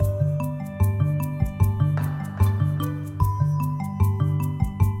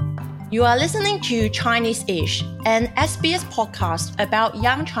You are listening to Chinese-ish, an SBS podcast about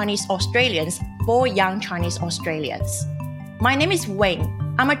young Chinese Australians for young Chinese Australians. My name is Wayne.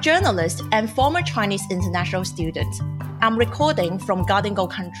 I'm a journalist and former Chinese international student. I'm recording from Garden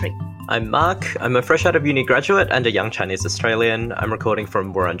Gold Country. I'm Mark. I'm a fresh out of uni graduate and a young Chinese Australian. I'm recording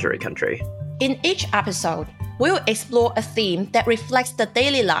from Wurundjeri country. In each episode, we'll explore a theme that reflects the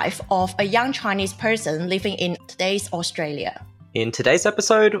daily life of a young Chinese person living in today's Australia. In today's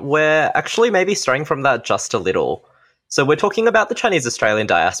episode, we're actually maybe straying from that just a little. So we're talking about the Chinese Australian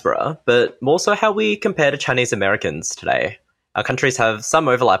diaspora, but more so how we compare to Chinese Americans today. Our countries have some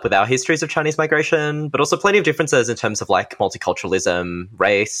overlap with our histories of Chinese migration, but also plenty of differences in terms of like multiculturalism,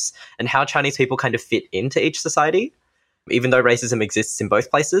 race, and how Chinese people kind of fit into each society. Even though racism exists in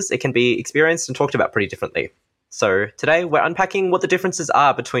both places, it can be experienced and talked about pretty differently. So today we're unpacking what the differences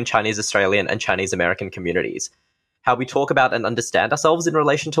are between Chinese Australian and Chinese American communities, how we talk about and understand ourselves in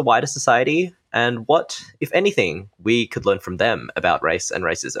relation to wider society, and what, if anything, we could learn from them about race and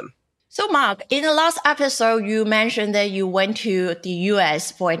racism. So Mark, in the last episode, you mentioned that you went to the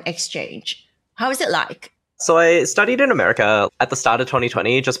US for an exchange. How is it like? So I studied in America at the start of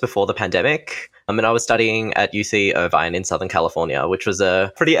 2020, just before the pandemic. And I was studying at UC Irvine in Southern California, which was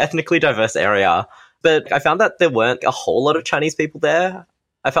a pretty ethnically diverse area. But I found that there weren't a whole lot of Chinese people there.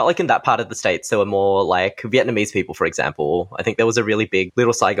 I felt like in that part of the States, there were more like Vietnamese people, for example. I think there was a really big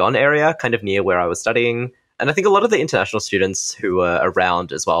Little Saigon area kind of near where I was studying. And I think a lot of the international students who were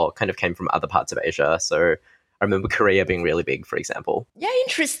around as well kind of came from other parts of Asia. So I remember Korea being really big, for example. Yeah,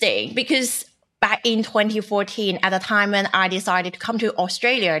 interesting. Because back in 2014, at the time when I decided to come to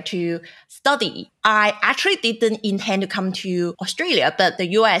Australia to study, I actually didn't intend to come to Australia, but the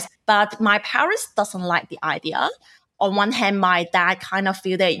US. But my parents doesn't like the idea. On one hand, my dad kind of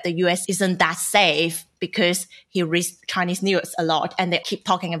feel that the US isn't that safe because he reads Chinese news a lot and they keep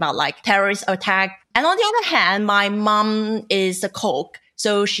talking about like terrorist attack. And on the other hand, my mom is a cook,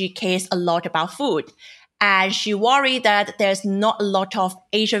 so she cares a lot about food. And she worried that there's not a lot of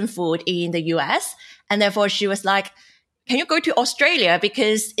Asian food in the US. And therefore she was like, can you go to Australia?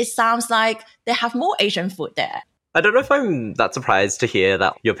 Because it sounds like they have more Asian food there. I don't know if I'm that surprised to hear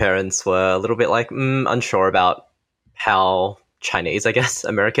that your parents were a little bit like unsure about how Chinese, I guess,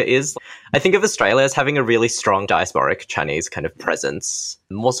 America is. I think of Australia as having a really strong diasporic Chinese kind of presence,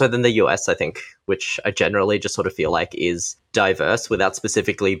 more so than the US, I think, which I generally just sort of feel like is diverse without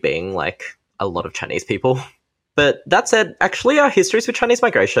specifically being like a lot of Chinese people. But that said, actually our histories with Chinese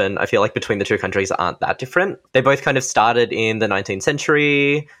migration, I feel like between the two countries aren't that different. They both kind of started in the 19th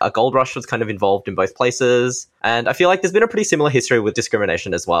century. A gold rush was kind of involved in both places. And I feel like there's been a pretty similar history with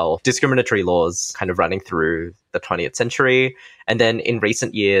discrimination as well. Discriminatory laws kind of running through the 20th century. And then in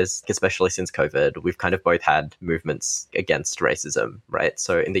recent years, especially since COVID, we've kind of both had movements against racism, right?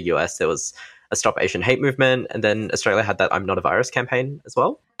 So in the US, there was a Stop Asian Hate movement. And then Australia had that I'm Not a Virus campaign as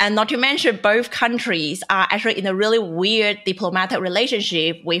well. And not to mention, both countries are actually in a really weird diplomatic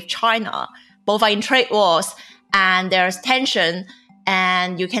relationship with China. Both are in trade wars and there's tension.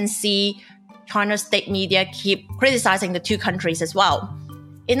 And you can see China's state media keep criticizing the two countries as well.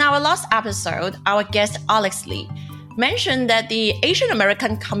 In our last episode, our guest Alex Lee mentioned that the Asian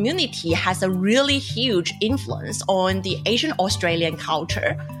American community has a really huge influence on the Asian Australian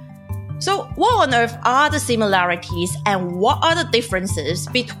culture. So what on earth are the similarities and what are the differences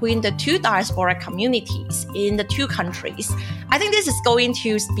between the two diaspora communities in the two countries? I think this is going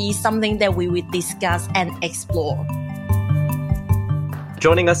to be something that we will discuss and explore.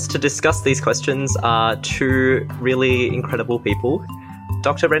 Joining us to discuss these questions are two really incredible people.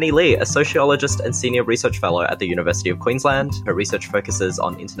 Dr. Rennie Lee, a sociologist and senior research fellow at the University of Queensland. Her research focuses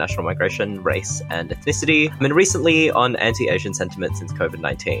on international migration, race and ethnicity, and recently on anti-Asian sentiment since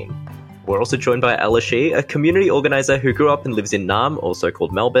COVID-19. We're also joined by Ella Shi, a community organiser who grew up and lives in Nam, also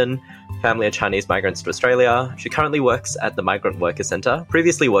called Melbourne, family of Chinese migrants to Australia. She currently works at the Migrant Worker Centre,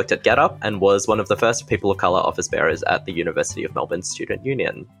 previously worked at GetUp, and was one of the first people of colour office bearers at the University of Melbourne Student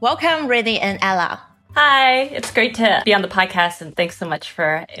Union. Welcome, Rennie and Ella. Hi, it's great to be on the podcast and thanks so much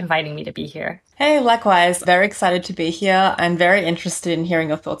for inviting me to be here. Hey, likewise. Very excited to be here and very interested in hearing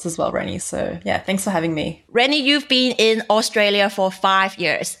your thoughts as well, Rennie. So yeah, thanks for having me. Rennie, you've been in Australia for 5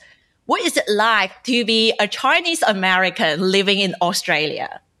 years. What is it like to be a Chinese American living in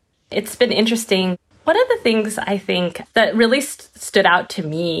Australia? It's been interesting. One of the things I think that really stood out to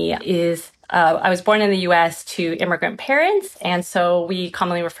me is I was born in the US to immigrant parents. And so we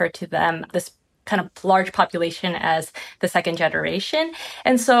commonly refer to them, this kind of large population, as the second generation.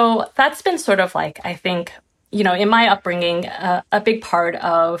 And so that's been sort of like, I think, in my upbringing, a big part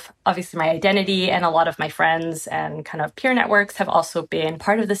of obviously my identity and a lot of my friends and kind of peer networks have also been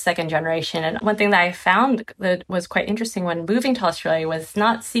part of the second generation. And one thing that I found that was quite interesting when moving to Australia was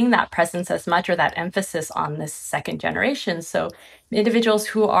not seeing that presence as much, or that emphasis on this second generation. So individuals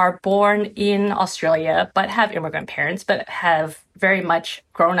who are born in Australia but have immigrant parents, but have very much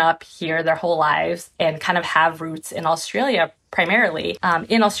grown up here their whole lives and kind of have roots in Australia primarily.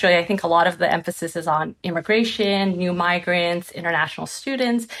 In Australia, I think a lot of the emphasis is on immigration, new migrants, international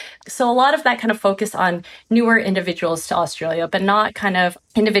students. So a lot of that kind of focus on newer individuals to Australia, but not kind of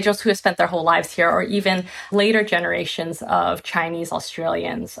individuals who have spent their whole lives here, or even later generations of Chinese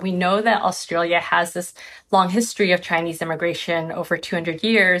Australians. We know that Australia has this long history of Chinese immigration, over 200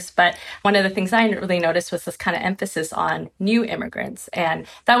 years, but one of the things I really noticed was this kind of emphasis on new immigrants. And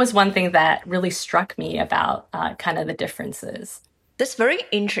that was one thing that really struck me about kind of the differences. That's very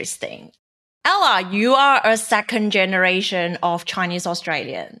interesting. Ella, you are a second generation of Chinese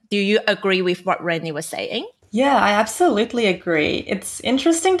Australian. Do you agree with what Rennie was saying? Yeah, I absolutely agree. It's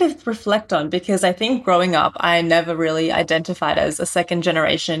interesting to reflect on because I think growing up, I never really identified as a second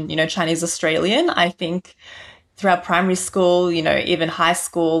generation, Chinese Australian. I think throughout primary school, even high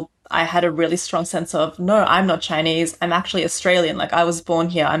school, I had a really strong sense of, no, I'm not Chinese. I'm actually Australian. Like, I was born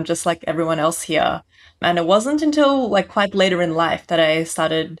here. I'm just like everyone else here. And it wasn't until like quite later in life that I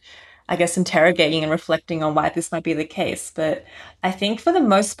started, I guess, interrogating and reflecting on why this might be the case. But I think for the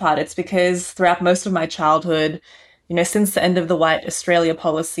most part, it's because throughout most of my childhood, since the end of the White Australia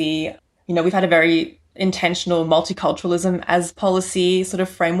policy, we've had a very intentional multiculturalism as policy sort of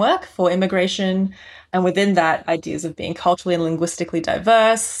framework for immigration. And within that, ideas of being culturally and linguistically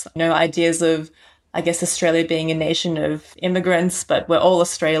diverse, ideas of, I guess, Australia being a nation of immigrants, but we're all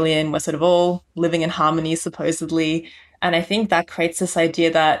Australian. We're sort of all living in harmony, supposedly. And I think that creates this idea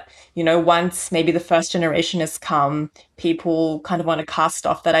that, once maybe the first generation has come, people kind of want to cast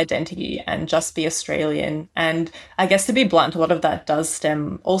off that identity and just be Australian. And I guess, to be blunt, a lot of that does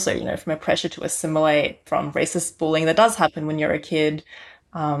stem also, from a pressure to assimilate, from racist bullying that does happen when you're a kid.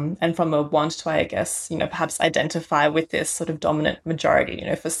 And from a want to, I guess, perhaps identify with this sort of dominant majority,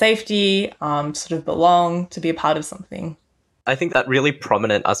 for safety, sort of belong, to be a part of something. I think that really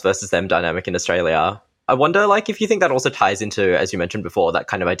prominent us versus them dynamic in Australia, I wonder, if you think that also ties into, as you mentioned before, that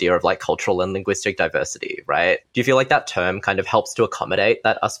kind of idea of cultural and linguistic diversity, right? Do you feel like that term kind of helps to accommodate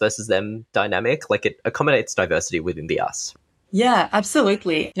that us versus them dynamic? It accommodates diversity within the us? Yeah,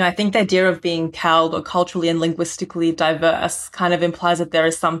 absolutely. I think the idea of being CALD, or culturally and linguistically diverse, kind of implies that there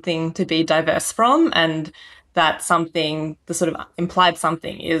is something to be diverse from, and that something, the sort of implied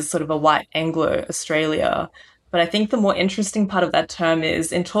something, is sort of a white Anglo-Australia. But I think the more interesting part of that term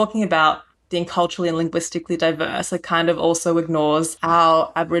is, in talking about being culturally and linguistically diverse, it kind of also ignores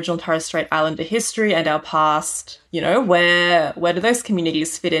our Aboriginal and Torres Strait Islander history and our past. Where do those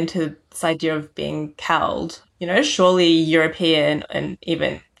communities fit into this idea of being CALD? Surely European and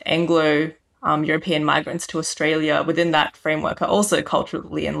even Anglo European migrants to Australia within that framework are also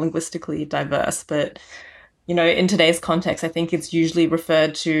culturally and linguistically diverse. But, in today's context, I think it's usually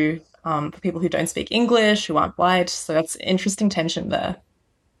referred to for people who don't speak English, who aren't white. So that's interesting tension there.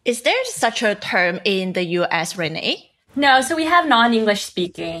 Is there such a term in the US, Rennie? No, so we have non-English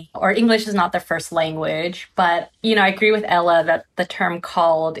speaking, or English is not their first language. But, I agree with Ella that the term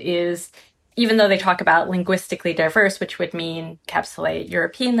CALD is, even though they talk about linguistically diverse, which would mean encapsulate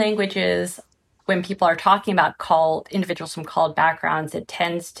European languages, when people are talking about individuals from CALD backgrounds, it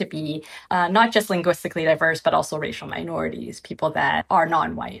tends to be not just linguistically diverse, but also racial minorities, people that are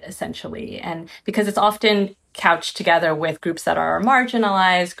non-white, essentially. And because it's often couched together with groups that are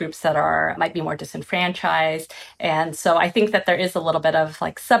marginalized, groups that might be more disenfranchised. And so I think that there is a little bit of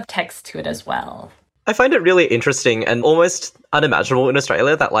subtext to it as well. I find it really interesting and almost unimaginable in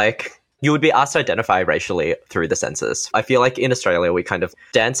Australia that you would be asked to identify racially through the census. I feel like in Australia, we kind of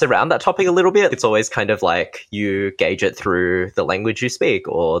dance around that topic a little bit. It's always kind of you gauge it through the language you speak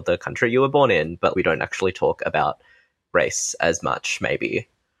or the country you were born in, but we don't actually talk about race as much, maybe.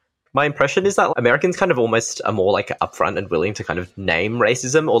 My impression is that Americans kind of almost are more upfront and willing to kind of name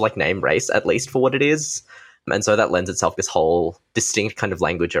racism, or name race at least for what it is. And so that lends itself this whole distinct kind of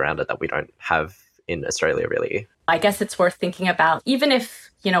language around it that we don't have in Australia, really. I guess it's worth thinking about, even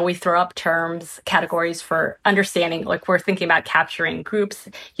if we throw up terms, categories for understanding, like we're thinking about capturing groups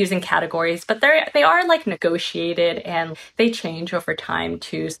using categories, but they are like negotiated and they change over time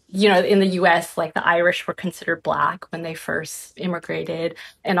too. In the US, like the Irish were considered Black when they first immigrated.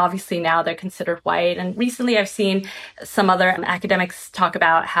 And obviously now they're considered white. And recently I've seen some other academics talk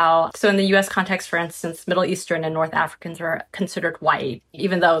about how, so in the US context, for instance, Middle Eastern and North Africans are considered white,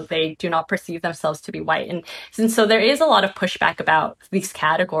 even though they do not perceive themselves to be white. And so there is a lot of pushback about these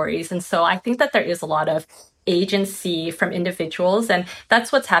categories. And so I think that there is a lot of agency from individuals. And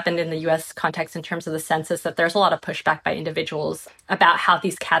that's what's happened in the US context in terms of the census, that there's a lot of pushback by individuals about how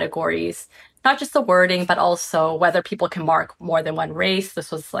these categories, not just the wording, but also whether people can mark more than one race.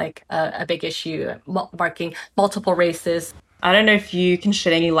 This was like a big issue, marking multiple races. I don't know if you can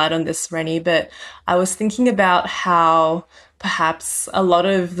shed any light on this, Rennie, but I was thinking about how perhaps a lot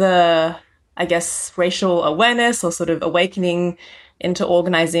of the, I guess, racial awareness or sort of awakening into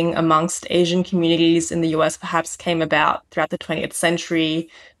organizing amongst Asian communities in the US perhaps came about throughout the 20th century.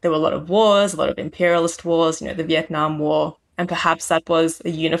 There were a lot of wars, a lot of imperialist wars, the Vietnam War, and perhaps that was a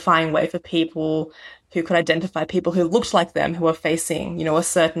unifying way for people who could identify people who looked like them, who were facing, a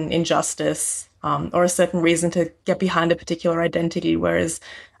certain injustice, or a certain reason to get behind a particular identity. Whereas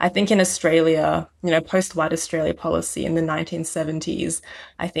I think in Australia, post-white Australia policy in the 1970s,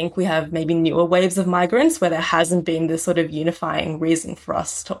 I think we have maybe newer waves of migrants where there hasn't been this sort of unifying reason for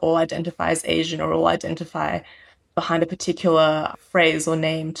us to all identify as Asian or all identify behind a particular phrase or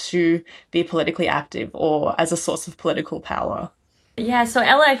name to be politically active or as a source of political power. Yeah, so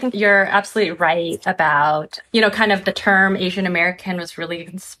Ella, I think you're absolutely right about, kind of the term Asian American was really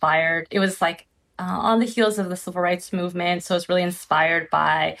inspired. It was like on the heels of the civil rights movement. So it's really inspired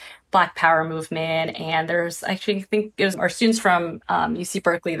by Black Power movement. And there's actually, I think it was our students from UC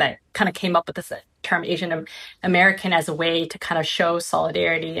Berkeley that kind of came up with this term Asian American as a way to kind of show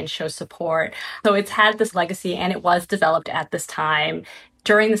solidarity and show support. So it's had this legacy, and it was developed at this time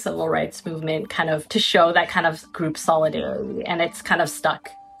during the civil rights movement, kind of to show that kind of group solidarity. And it's kind of stuck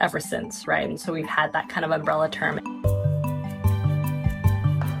ever since, right? And so we've had that kind of umbrella term.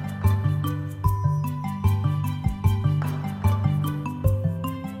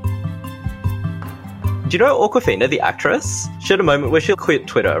 Do you know Awkwafina, the actress? She had a moment where she quit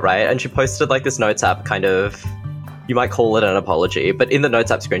Twitter, right? And she posted like this Notes app kind of, you might call it an apology, but in the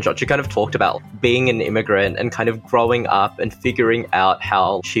Notes app screenshot, she kind of talked about being an immigrant and kind of growing up and figuring out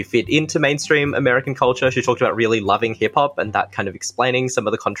how she fit into mainstream American culture. She talked about really loving hip hop and that kind of explaining some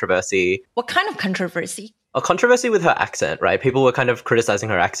of the controversy. What kind of controversy? A controversy with her accent, right? People were kind of criticizing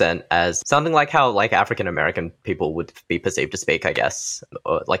her accent as something like how like African American people would be perceived to speak, I guess,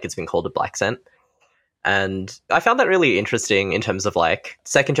 or like it's been called a black accent. And I found that really interesting in terms of like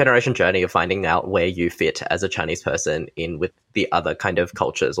second generation journey of finding out where you fit as a Chinese person in with the other kind of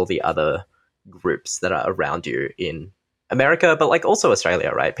cultures or the other groups that are around you in America, but like also Australia,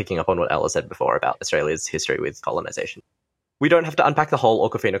 right? Picking up on what Ella said before about Australia's history with colonization. We don't have to unpack the whole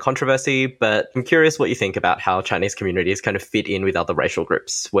Awkwafina controversy, but I'm curious what you think about how Chinese communities kind of fit in with other racial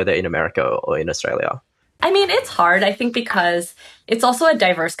groups, whether in America or in Australia. I mean, it's hard, I think, because it's also a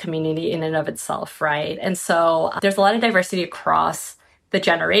diverse community in and of itself, right? And so there's a lot of diversity across the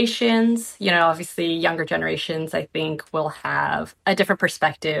generations. Obviously, younger generations, I think, will have a different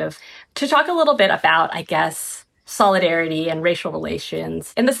perspective. To talk a little bit about, I guess, solidarity and racial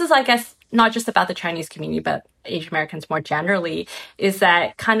relations, and this is, I guess, not just about the Chinese community, but Asian Americans more generally, is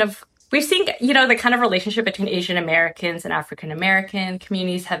that kind of we've seen, the kind of relationship between Asian Americans and African American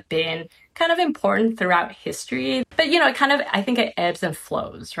communities have been kind of important throughout history. But, I think it ebbs and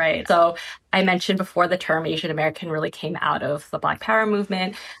flows, right? So I mentioned before the term Asian American really came out of the Black Power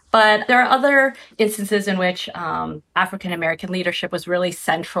movement. But there are other instances in which African American leadership was really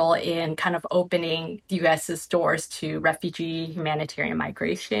central in kind of opening the US's doors to refugee humanitarian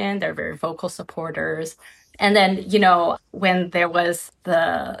migration. They're very vocal supporters. And then, when there was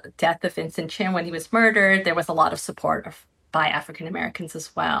the death of Vincent Chin, when he was murdered, there was a lot of support by African Americans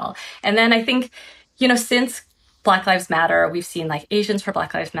as well. And then I think, since Black Lives Matter, we've seen like Asians for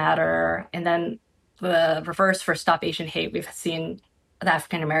Black Lives Matter. And then the reverse for Stop Asian Hate, we've seen the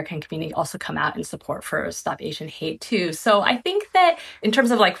African American community also come out in support for Stop Asian Hate too. So I think that in terms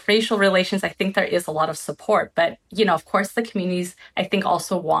of like racial relations, I think there is a lot of support. But, of course, the communities, I think,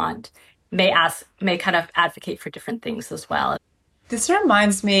 also may kind of advocate for different things as well. This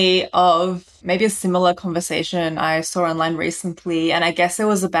reminds me of maybe a similar conversation I saw online recently, and I guess it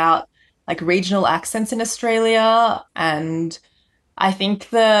was about like regional accents in Australia. And I think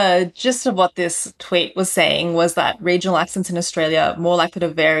the gist of what this tweet was saying was that regional accents in Australia are more likely to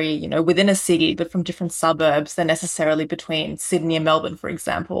vary, within a city, but from different suburbs than necessarily between Sydney and Melbourne, for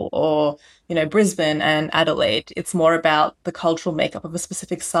example, or, Brisbane and Adelaide. It's more about the cultural makeup of a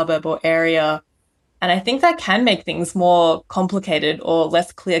specific suburb or area. And I think that can make things more complicated or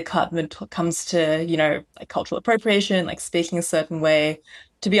less clear cut when it comes to, like cultural appropriation, like speaking a certain way.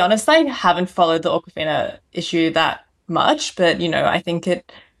 To be honest, I haven't followed the Awkwafina issue that much, but, I think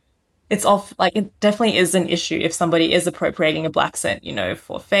it's off, like it definitely is an issue if somebody is appropriating a black accent,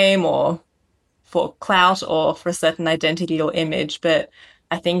 for fame or for clout or for a certain identity or image. But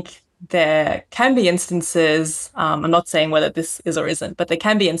I think there can be instances, I'm not saying whether this is or isn't, but there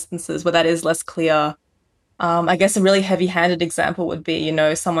can be instances where that is less clear. I guess a really heavy-handed example would be,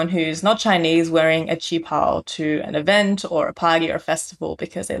 someone who's not Chinese wearing a qipao to an event or a party or a festival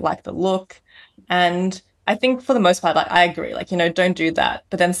because they like the look. And I think for the most part, like, I agree, like, don't do that.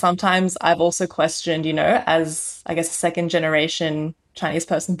 But then sometimes I've also questioned, as I guess a second generation Chinese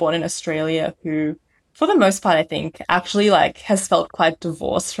person born in Australia who, for the most part, I think actually like has felt quite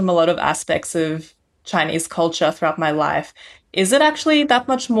divorced from a lot of aspects of Chinese culture throughout my life. Is it actually that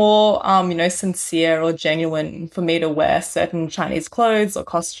much more, sincere or genuine for me to wear certain Chinese clothes or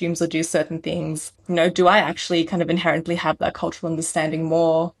costumes or do certain things? Do I actually kind of inherently have that cultural understanding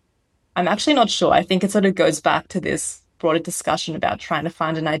more? I'm actually not sure. I think it sort of goes back to this broader discussion about trying to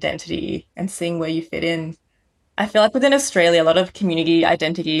find an identity and seeing where you fit in. I feel like within Australia, a lot of community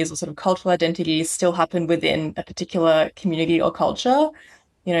identities or sort of cultural identities still happen within a particular community or culture.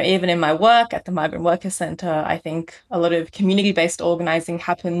 Even in my work at the Migrant Worker Centre, I think a lot of community-based organising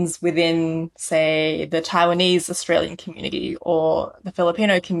happens within, say, the Taiwanese Australian community or the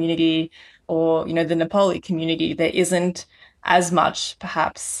Filipino community or, the Nepali community. There isn't as much,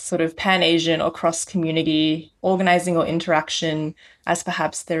 perhaps, sort of Pan-Asian or cross-community organising or interaction as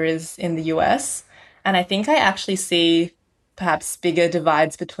perhaps there is in the US. And I think I actually see perhaps bigger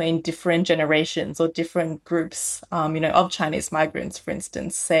divides between different generations or different groups, of Chinese migrants, for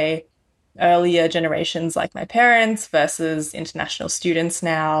instance, say earlier generations like my parents versus international students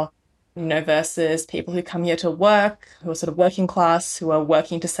now, versus people who come here to work, who are sort of working class, who are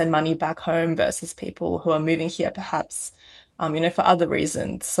working to send money back home versus people who are moving here perhaps, for other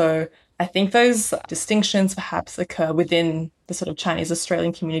reasons. So I think those distinctions perhaps occur within the sort of Chinese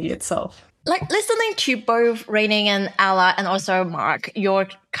Australian community itself. Like listening to both Rennie and Ella and also Mark, your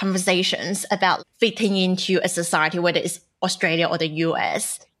conversations about fitting into a society, whether it's Australia or the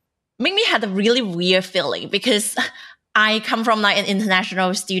US, made me have a really weird feeling because I come from like an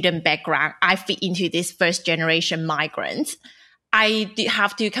international student background. I fit into this first generation migrants. I did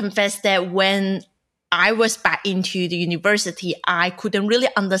have to confess that when I was back into the university, I couldn't really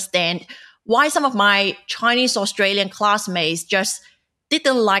understand why some of my Chinese Australian classmates just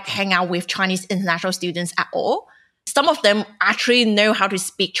didn't like hang out with Chinese international students at all. Some of them actually know how to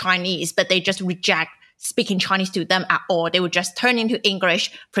speak Chinese, but they just reject speaking Chinese to them at all. They would just turn into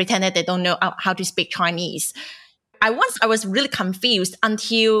English, pretend that they don't know how to speak Chinese. I was really confused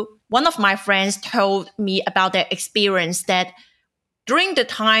until one of my friends told me about their experience that during the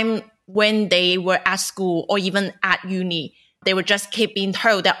time when they were at school or even at uni, they would just keep being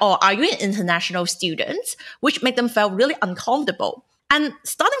told that, oh, are you an international student? Which made them feel really uncomfortable. And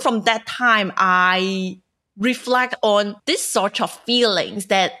starting from that time, I reflect on this sort of feelings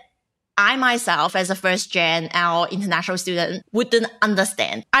that I myself, as a first-gen or international student, wouldn't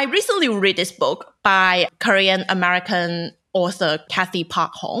understand. I recently read this book by Korean-American author Kathy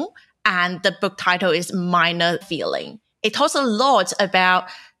Park Hong, and the book title is Minor Feeling. It talks a lot about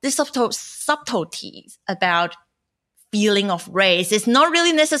the subtleties about feeling of race. It's not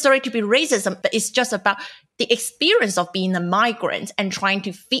really necessary to be racism, but it's just about the experience of being a migrant and trying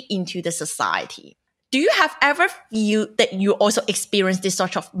to fit into the society. Do you have ever feel that you also experience this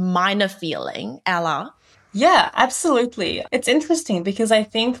sort of minor feeling, Ella? Yeah, absolutely. It's interesting because I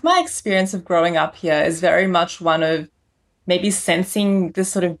think my experience of growing up here is very much one of maybe sensing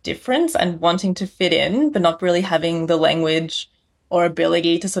this sort of difference and wanting to fit in, but not really having the language or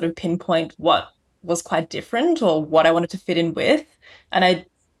ability to sort of pinpoint what was quite different or what I wanted to fit in with. And I,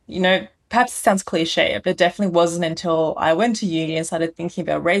 perhaps it sounds cliche, but it definitely wasn't until I went to uni and started thinking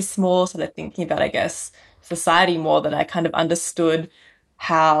about race more, started thinking about, I guess, society more, that I kind of understood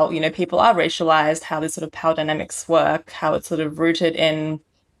how, people are racialized, how this sort of power dynamics work, how it's sort of rooted in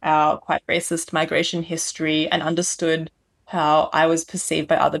our quite racist migration history, and understood how I was perceived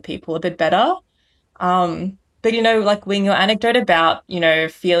by other people a bit better. But, like when your anecdote about,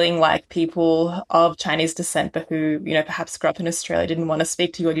 feeling like people of Chinese descent, but who, perhaps grew up in Australia, didn't want to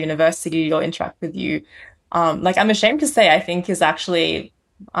speak to you at university or interact with you, like I'm ashamed to say, I think is actually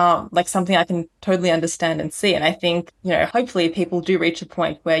like something I can totally understand and see. And I think, hopefully people do reach a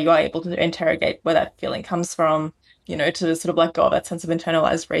point where you are able to interrogate where that feeling comes from, to sort of let go of that sense of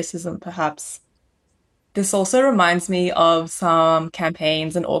internalized racism, perhaps. This also reminds me of some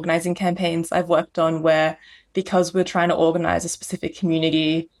campaigns and organizing campaigns I've worked on where, because we're trying to organize a specific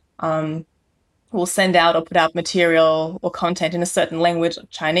community, we'll send out or put out material or content in a certain language,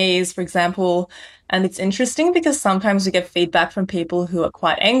 Chinese, for example. And it's interesting because sometimes we get feedback from people who are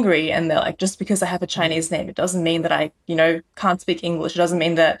quite angry and they're like, just because I have a Chinese name, it doesn't mean that I, can't speak English. It doesn't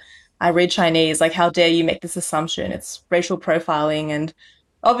mean that I read Chinese. Like, how dare you make this assumption? It's racial profiling. And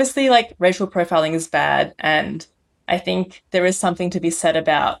obviously, like, racial profiling is bad. And I think there is something to be said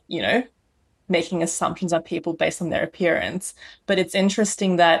about, making assumptions on people based on their appearance. But it's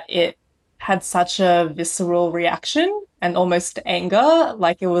interesting that it had such a visceral reaction and almost anger,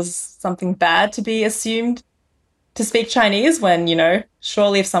 like it was something bad to be assumed to speak Chinese when,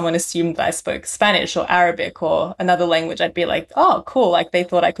 surely if someone assumed that I spoke Spanish or Arabic or another language, I'd be like, oh, cool. Like they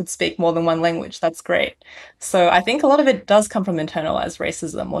thought I could speak more than one language. That's great. So I think a lot of it does come from internalized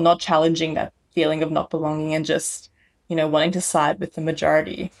racism or not challenging that feeling of not belonging and just, wanting to side with the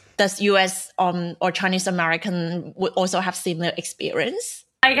majority. Does US or Chinese American would also have similar experience?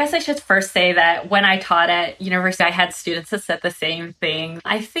 I guess I should first say that when I taught at university, I had students that said the same thing.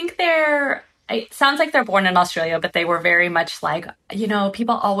 I think it sounds like they're born in Australia, but they were very much like,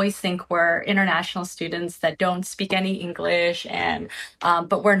 people always think we're international students that don't speak any English, and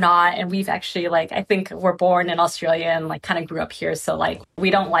but we're not. And we've actually, I think we're born in Australia and kind of grew up here. So we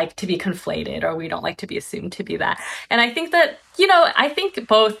don't like to be conflated, or we don't like to be assumed to be that. And I think that, I think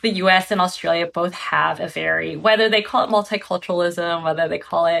both the US and Australia both have whether they call it multiculturalism, whether they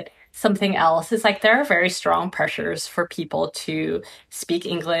call it something else, is there are very strong pressures for people to speak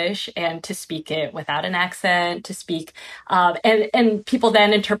English and to speak it without an accent, to speak, and people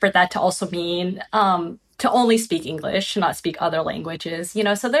then interpret that to also mean to only speak English, not speak other languages,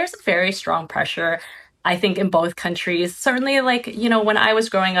 so there's a very strong pressure, I think, in both countries. Certainly, when I was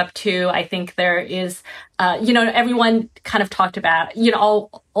growing up too, I think there is, everyone kind of talked about,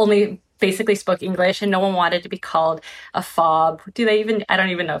 only basically spoke English and no one wanted to be called a fob. I don't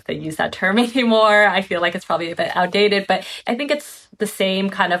even know if they use that term anymore. I feel like it's probably a bit outdated, but I think it's the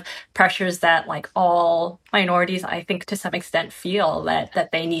same kind of pressures that all minorities, I think, to some extent feel that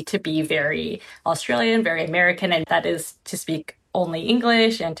they need to be very Australian, very American, and that is to speak only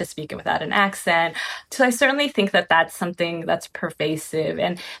English and to speak it without an accent. So I certainly think that that's something that's pervasive.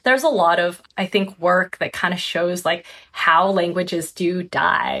 And there's a lot of, I think, work that kind of shows how languages do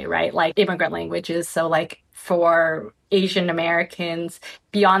die, right? Like immigrant languages. So for Asian Americans,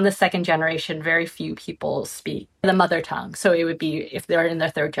 beyond the second generation, very few people speak the mother tongue. So it would be, if they're in their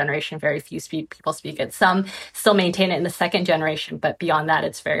third generation, very few people speak it. Some still maintain it in the second generation, but beyond that,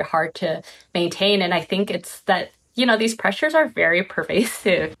 it's very hard to maintain. And I think it's that, these pressures are very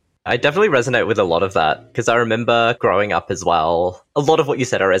pervasive. I definitely resonate with a lot of that because I remember growing up as well. A lot of what you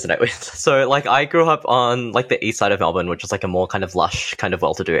said I resonate with. So I grew up on the east side of Melbourne, which is a more kind of lush, kind of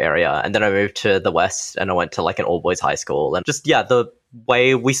well-to-do area. And then I moved to the west and I went to an all-boys high school. And just, the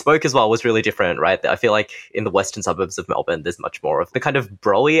way we spoke as well was really different, right? I feel like in the western suburbs of Melbourne, there's much more of the kind of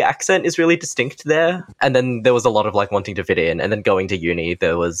bro-y accent is really distinct there. And then there was a lot of wanting to fit in. And then going to uni,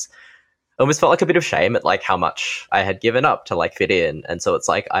 there was almost felt like a bit of shame at how much I had given up to fit in. And so it's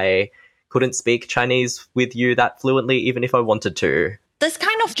I couldn't speak Chinese with you that fluently, even if I wanted to. This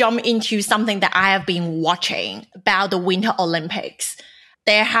kind of jump into something that I have been watching about the Winter Olympics.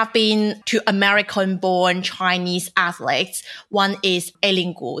 There have been two American-born Chinese athletes. One is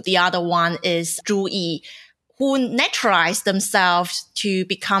Eileen Gu, the other one is Zhu Yi, who naturalized themselves to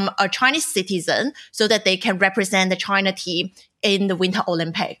become a Chinese citizen so that they can represent the China team in the Winter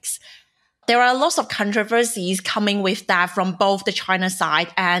Olympics. There are lots of controversies coming with that from both the China side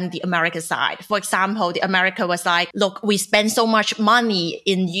and the America side. For example, the America was like, look, we spend so much money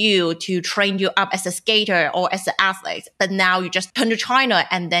in you to train you up as a skater or as an athlete, but now you just turn to China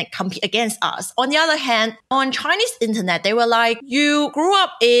and then compete against us. On the other hand, on Chinese internet, they were like, you grew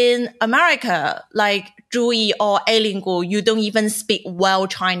up in America, like Zhu Yi or Eileen Gu, you don't even speak well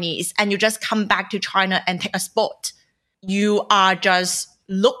Chinese, and you just come back to China and take a sport. You are just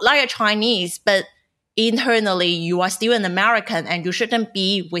look like a Chinese, but internally you are still an American and you shouldn't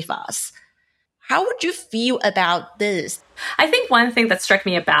be with us. How would you feel about this? I think one thing that struck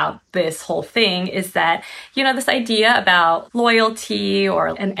me about this whole thing is that, this idea about loyalty or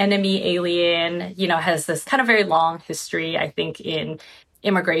an enemy alien, has this kind of very long history, I think, in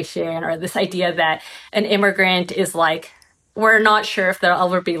immigration, or this idea that an immigrant is we're not sure if they'll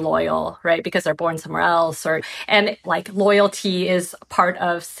ever be loyal, right? Because they're born somewhere else, and like loyalty is part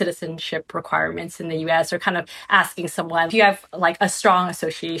of citizenship requirements in the US, or kind of asking someone if you have like a strong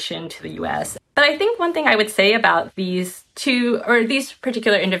association to the US. But I think one thing I would say about these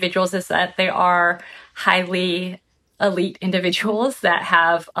particular individuals is that they are highly elite individuals that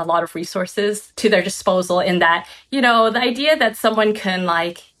have a lot of resources to their disposal, in that, the idea that someone can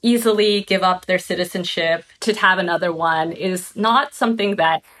like easily give up their citizenship to have another one is not something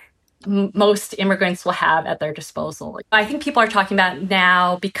that most immigrants will have at their disposal. I think people are talking about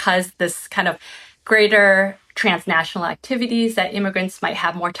now, because this kind of greater transnational activities, that immigrants might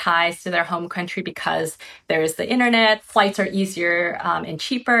have more ties to their home country because there's the internet, flights are easier and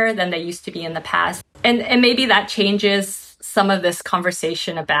cheaper than they used to be in the past. And maybe that changes some of this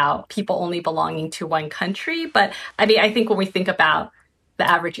conversation about people only belonging to one country. But I mean, I think when we think about the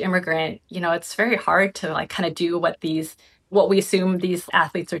average immigrant, it's very hard to like kind of do what we assume these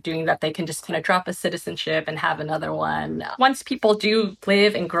athletes are doing, that they can just kind of drop a citizenship and have another one. Once people do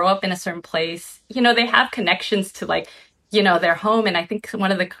live and grow up in a certain place, they have connections to like, their home. And I think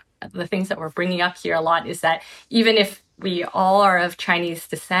one of the things that we're bringing up here a lot is that even if we all are of Chinese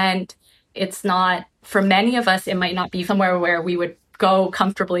descent, it's not, for many of us, it might not be somewhere where we would go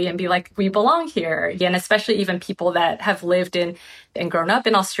comfortably and be like, we belong here. And especially even people that have lived in and grown up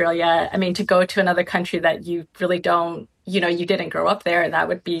in Australia. I mean, to go to another country that you really don't, you didn't grow up there, that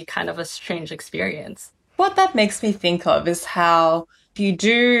would be kind of a strange experience. What that makes me think of is how if you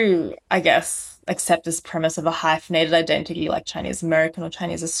do, I guess, accept this premise of a hyphenated identity like Chinese American or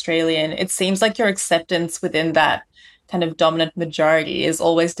Chinese Australian, it seems like your acceptance within that kind of dominant majority is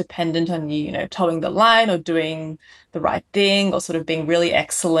always dependent on you, towing the line or doing the right thing, or sort of being really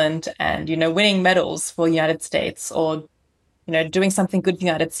excellent and, winning medals for the United States, or, doing something good for the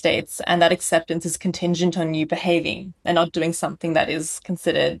United States. And that acceptance is contingent on you behaving and not doing something that is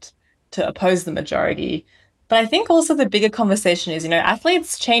considered to oppose the majority. But I think also the bigger conversation is,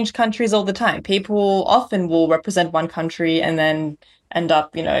 athletes change countries all the time. People often will represent one country and then end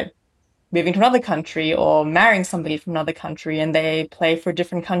up, moving to another country or marrying somebody from another country, and they play for a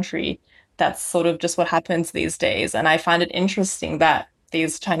different country. That's sort of just what happens these days. And I find it interesting that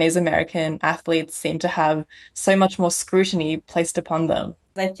these Chinese American athletes seem to have so much more scrutiny placed upon them.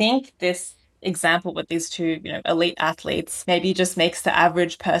 I think this example with these two, elite athletes maybe just makes the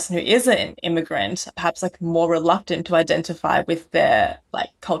average person who is an immigrant perhaps like more reluctant to identify with their like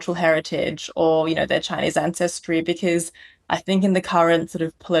cultural heritage or, their Chinese ancestry, because I think in the current sort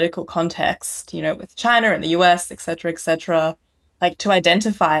of political context, with China and the US, et cetera, like to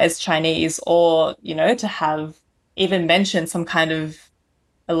identify as Chinese or, to have even mention some kind of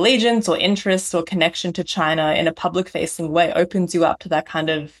allegiance or interest or connection to China in a public facing way opens you up to that kind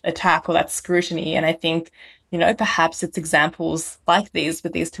of attack or that scrutiny. And I think, perhaps it's examples like these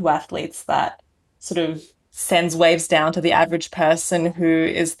with these two athletes that sort of sends waves down to the average person who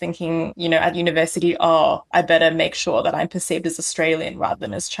is thinking, at university, oh, I better make sure that I'm perceived as Australian rather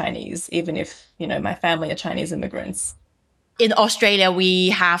than as Chinese, even if, my family are Chinese immigrants. In Australia, we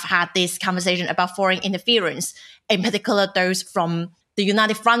have had this conversation about foreign interference, in particular those from the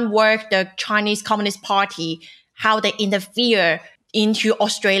United Front work, the Chinese Communist Party, how they interfere into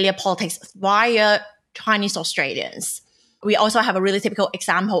Australia politics via Chinese Australians. We also have a really typical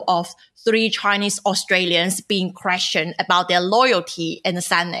example of 3 Chinese Australians being questioned about their loyalty in the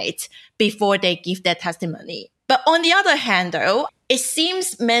Senate before they give their testimony. But on the other hand, though, it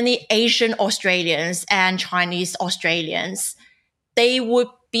seems many Asian Australians and Chinese Australians, they would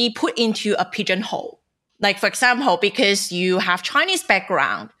be put into a pigeonhole. Like, for example, because you have Chinese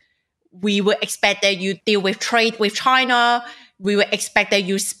background, we would expect that you deal with trade with China. We would expect that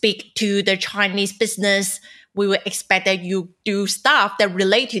you speak to the Chinese business. We would expect that you do stuff that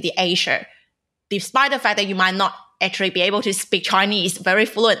relate to the Asia, despite the fact that you might not actually be able to speak Chinese very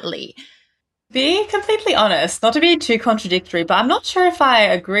fluently. Being completely honest, not to be too contradictory, but I'm not sure if I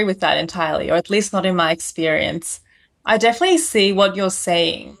agree with that entirely, or at least not in my experience. I definitely see what you're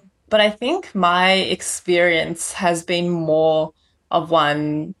saying, but I think my experience has been more of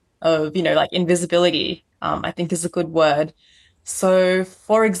one of, like invisibility, I think is a good word. So,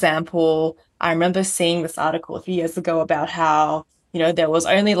 for example, I remember seeing this article a few years ago about how, there was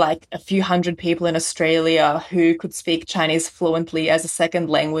only like a few hundred people in Australia who could speak Chinese fluently as a second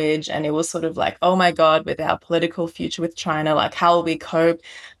language. And it was sort of like, oh my God, with our political future with China, like how will we cope?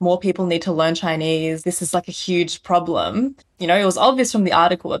 More people need to learn Chinese. This is like a huge problem. It was obvious from the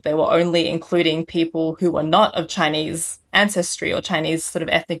article that they were only including people who were not of Chinese ancestry or Chinese sort of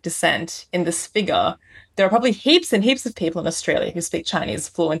ethnic descent in this figure. There are probably heaps and heaps of people in Australia who speak Chinese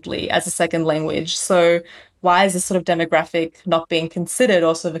fluently as a second language. So why is this sort of demographic not being considered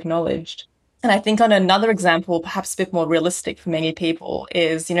or sort of acknowledged? And I think on another example, perhaps a bit more realistic for many people,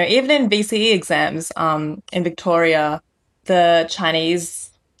 is, even in VCE exams in Victoria, the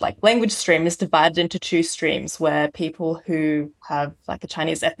Chinese language stream is divided into two streams where people who have a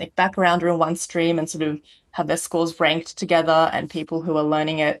Chinese ethnic background are in one stream and sort of have their scores ranked together, and people who are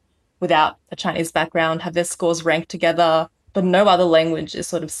learning it without a Chinese background have their scores ranked together, but no other language is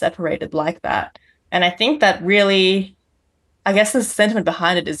sort of separated like that. And I think that really, I guess the sentiment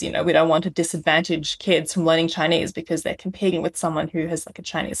behind it is, we don't want to disadvantage kids from learning Chinese because they're competing with someone who has a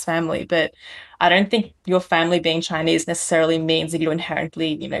Chinese family. But I don't think your family being Chinese necessarily means that you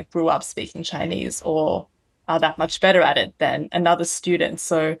inherently, grew up speaking Chinese or are that much better at it than another student.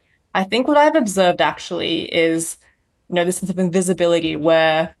 So I think what I've observed actually is, this sense of invisibility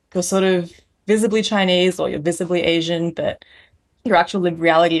where you're sort of visibly Chinese or you're visibly Asian, but your actual lived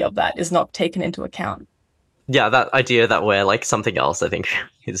reality of that is not taken into account. Yeah, that idea that we're something else, I think,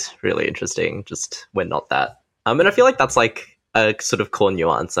 is really interesting. Just we're not that. And I feel like that's a sort of core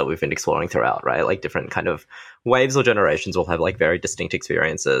nuance that we've been exploring throughout, right? Different kind of waves or generations will have very distinct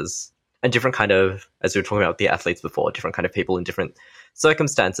experiences, and different kind of, as we were talking about the athletes before, different kind of people in different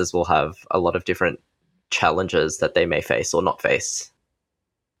circumstances will have a lot of different challenges that they may face or not face.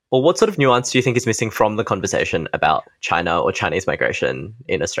 Well, what sort of nuance do you think is missing from the conversation about China or Chinese migration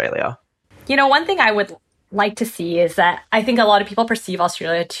in Australia? One thing I would like to see is that I think a lot of people perceive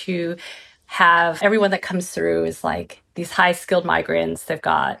Australia to have everyone that comes through is these high skilled migrants. They've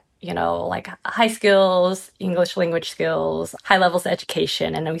got, high skills, English language skills, high levels of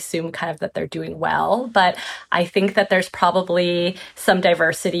education, and we assume kind of that they're doing well. But I think that there's probably some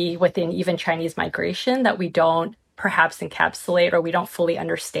diversity within even Chinese migration that we don't perhaps encapsulate or we don't fully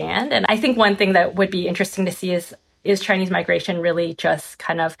understand. And I think one thing that would be interesting to see is Chinese migration really just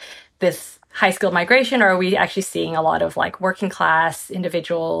kind of this high skilled migration, or are we actually seeing a lot of working class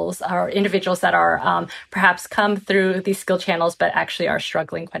individuals or individuals that are perhaps come through these skill channels, but actually are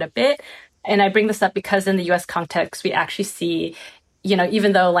struggling quite a bit? And I bring this up because in the US context, we actually see,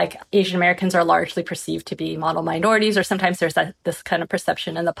 even though Asian Americans are largely perceived to be model minorities, or sometimes there's this kind of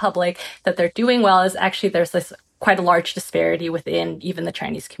perception in the public that they're doing well, is actually there's this quite a large disparity within even the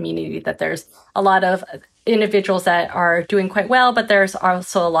Chinese community, that there's a lot of individuals that are doing quite well, but there's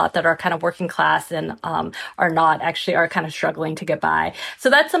also a lot that are kind of working class and are kind of struggling to get by. So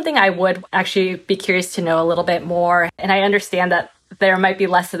that's something I would actually be curious to know a little bit more. And I understand that there might be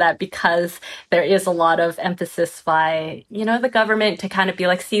less of that because there is a lot of emphasis by, the government to kind of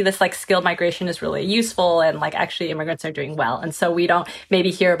be see this skilled migration is really useful and actually immigrants are doing well. And so we don't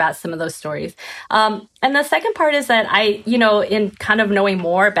maybe hear about some of those stories. And the second part is that in kind of knowing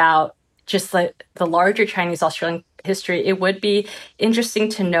more about just the larger Chinese Australian history, it would be interesting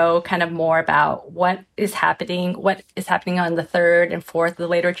to know kind of more about what is happening on the third and fourth, the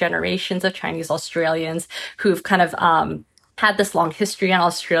later generations of Chinese Australians who've kind of had this long history in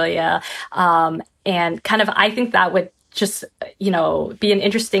Australia. And kind of, I think that would just, be an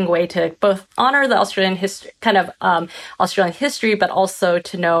interesting way to both honor the Australian history, Australian history, but also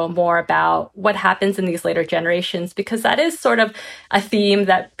to know more about what happens in these later generations, because that is sort of a theme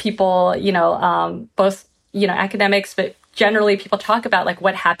that people, both, academics, but generally people talk about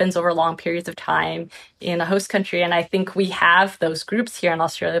what happens over long periods of time in a host country. And I think we have those groups here in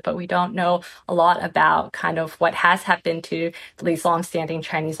Australia, but we don't know a lot about kind of what has happened to these longstanding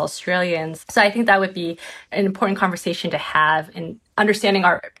Chinese Australians. So I think that would be an important conversation to have in understanding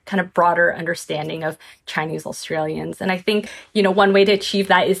our kind of broader understanding of Chinese Australians. And I think, one way to achieve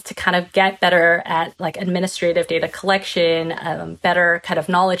that is to kind of get better at administrative data collection, better kind of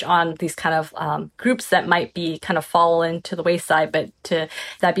knowledge on these kind of groups that might be kind of fallen to the wayside, but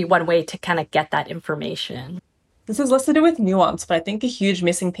that'd be one way to kind of get that information. This is less to do with nuance, but I think a huge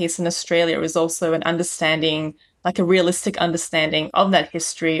missing piece in Australia is also an understanding, a realistic understanding of that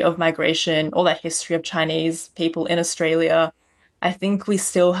history of migration, or that history of Chinese people in Australia. I think we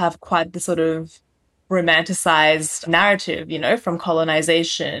still have quite the sort of romanticized narrative, from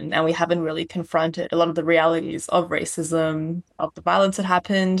colonization, and we haven't really confronted a lot of the realities of racism, of the violence that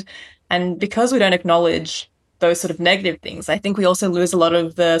happened. And because we don't acknowledge those sort of negative things, I think we also lose a lot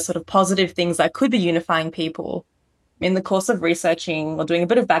of the sort of positive things that could be unifying people. In the course of researching or doing a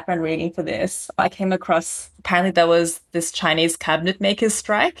bit of background reading for this, I came across, apparently there was this Chinese cabinet makers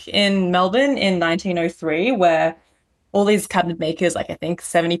strike in Melbourne in 1903, where all these cabinet makers, I think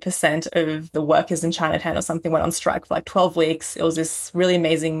 70% of the workers in Chinatown or something went on strike for 12 weeks. It was this really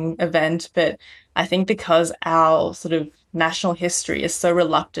amazing event. But I think because our sort of national history is so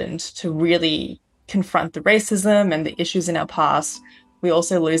reluctant to really confront the racism and the issues in our past, we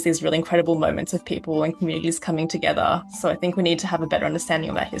also lose these really incredible moments of people and communities coming together. So I think we need to have a better understanding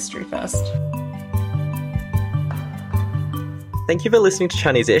of that history first. Thank you for listening to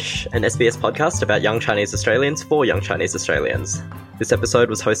Chinese-ish, an SBS podcast about young Chinese Australians for young Chinese Australians. This episode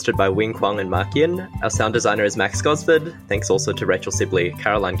was hosted by Wing Kwong and Mark Yin. Our sound designer is Max Gosford. Thanks also to Rachel Sibley,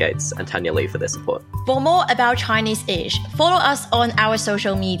 Caroline Gates, and Tanya Lee for their support. For more about Chinese-ish, follow us on our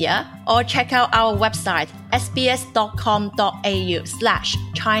social media or check out our website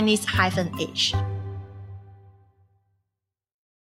sbs.com.au/Chinese-ish.